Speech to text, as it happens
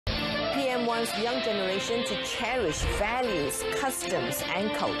wants the young generation to cherish values, customs and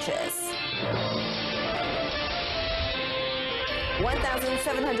cultures.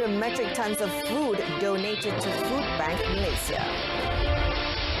 1,700 metric tons of food donated to Food Bank Malaysia.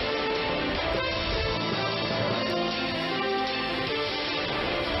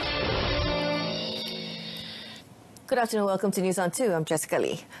 Good afternoon, welcome to News on 2. I'm Jessica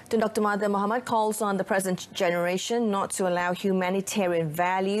Lee. Tun Dr. Mahathir Mohamad calls on the present generation not to allow humanitarian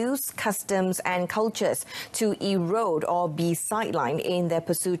values, customs and cultures to erode or be sidelined in their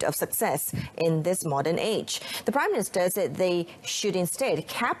pursuit of success in this modern age. The Prime Minister said they should instead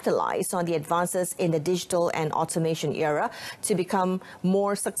capitalize on the advances in the digital and automation era to become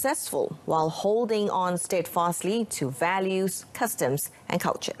more successful while holding on steadfastly to values, customs and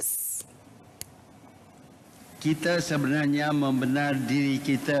cultures. Kita sebenarnya membenar diri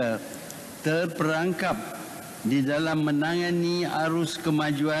kita terperangkap di dalam menangani arus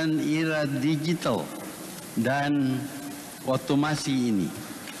kemajuan era digital dan otomasi ini.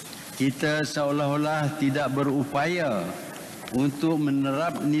 Kita seolah-olah tidak berupaya untuk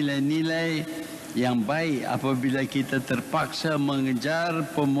menerap nilai-nilai yang baik apabila kita terpaksa mengejar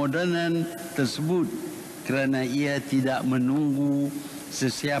pemodenan tersebut kerana ia tidak menunggu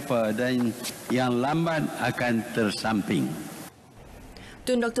sesiapa dan yang lambat akan tersamping.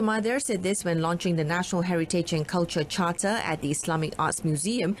 Tun Dr. Mahathir said this when launching the National Heritage and Culture Charter at the Islamic Arts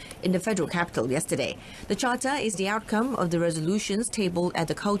Museum in the Federal Capital yesterday. The charter is the outcome of the resolutions tabled at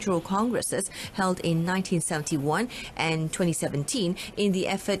the cultural congresses held in 1971 and 2017 in the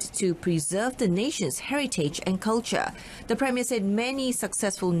effort to preserve the nation's heritage and culture. The Premier said many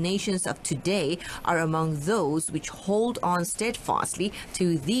successful nations of today are among those which hold on steadfastly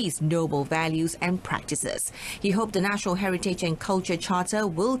to these noble values and practices. He hoped the National Heritage and Culture Charter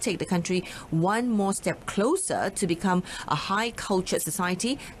will take the country one more step closer to become a high-cultured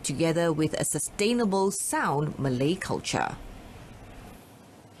society together with a sustainable, sound Malay culture.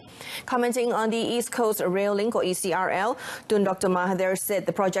 Commenting on the East Coast Rail Link or ECRL, Tun Dr. Mahathir said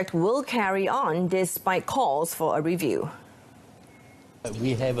the project will carry on despite calls for a review.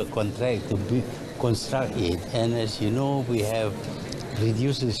 We have a contract to construct it, and as you know, we have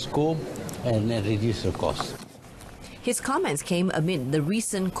reduced the scope and reduced the cost. His comments came amid the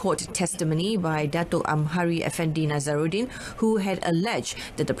recent court testimony by Datuk Amhari Effendi Nazaruddin, who had alleged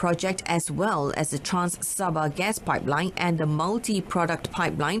that the project as well as the Trans-Sabah gas pipeline and the multi-product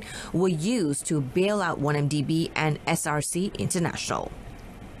pipeline were used to bail out 1MDB and SRC International.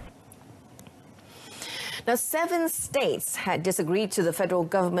 Now, 7 states had disagreed to the federal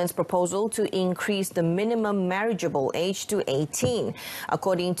government's proposal to increase the minimum marriageable age to 18.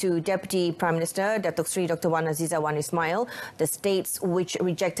 According to Deputy Prime Minister Datuk Seri Dr. Wan Azizah Wan Ismail, the states which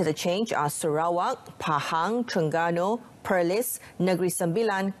rejected the change are Sarawak, Pahang, Terengganu, Perlis, Negeri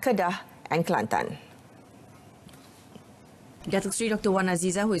Sembilan, Kedah and Kelantan. Datuk Seri Dr. Wan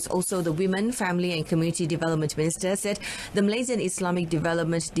Azizah, who is also the Women, Family and Community Development Minister, said the Malaysian Islamic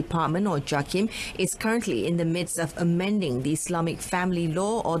Development Department, or JAKIM, is currently in the midst of amending the Islamic Family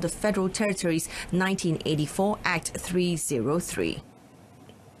Law or the Federal Territories 1984 Act 303.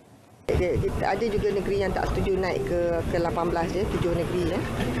 Ada juga negeri yang tak setuju naik ke 18 je, 7 negeri ya.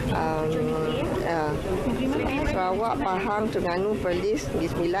 Sarawak, Pahang, Terengganu, Perlis,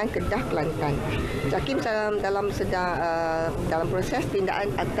 Negeri Sembilan, Kedah, Kelantan. JAKIM dalam proses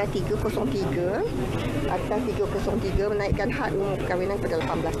pindaan Akta 303 menaikkan had umur perkahwinan kepada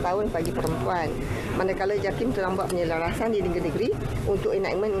 18 tahun bagi perempuan. Manakala JAKIM telah buat penyelarasan di negeri-negeri untuk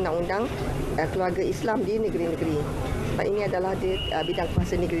enactment undang-undang keluarga Islam di negeri-negeri. Sebab ini adalah bidang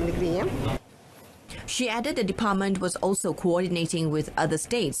kuasa negeri-negeri ya. She added the department was also coordinating with other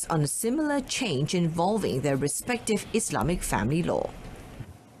states on a similar change involving their respective Islamic family law.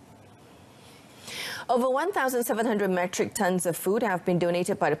 Over 1,700 metric tons of food have been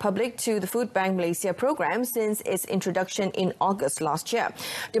donated by the public to the Food Bank Malaysia program since its introduction in August last year.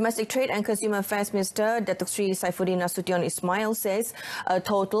 Domestic Trade and Consumer Affairs Minister Datuk Seri Saifuddin Nasution Ismail says a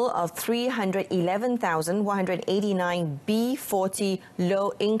total of 311,189 B40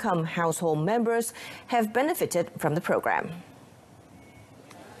 low-income household members have benefited from the program.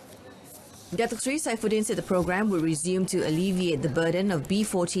 Datuk Seri Saifuddin said the program will resume to alleviate the burden of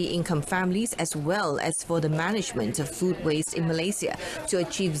B40 income families as well as for the management of food waste in Malaysia to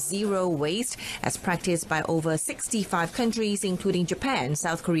achieve zero waste as practiced by over 65 countries including Japan,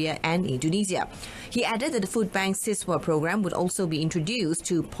 South Korea and Indonesia. He added that the Food Bank SISWA program would also be introduced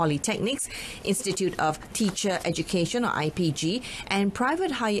to polytechnics, Institute of Teacher Education or IPG and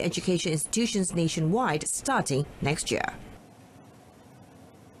private higher education institutions nationwide starting next year.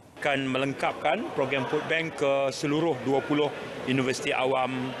 Akan melengkapkan program Food Bank ke seluruh 20 universiti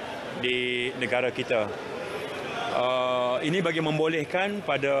awam di negara kita. Ini bagi membolehkan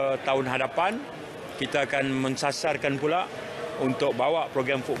pada tahun hadapan kita akan mensasarkan pula untuk bawa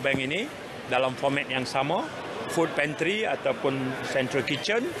program food bank ini dalam format yang sama, food pantry ataupun central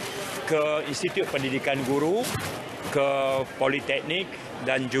kitchen, ke institut pendidikan guru, ke politeknik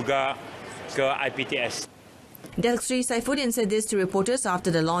dan juga ke IPTS. Datuk Seri Saifuddin said this to reporters after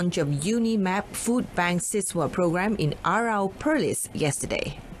the launch of UniMap Food Bank Siswa program in Arau, Perlis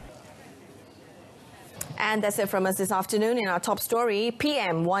yesterday. And that's it from us this afternoon. In our top story,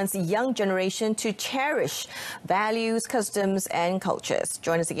 PM wants the young generation to cherish values, customs and cultures.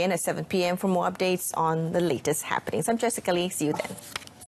 Join us again at 7 p.m. for more updates on the latest happenings. I'm Jessica Lee. See you then.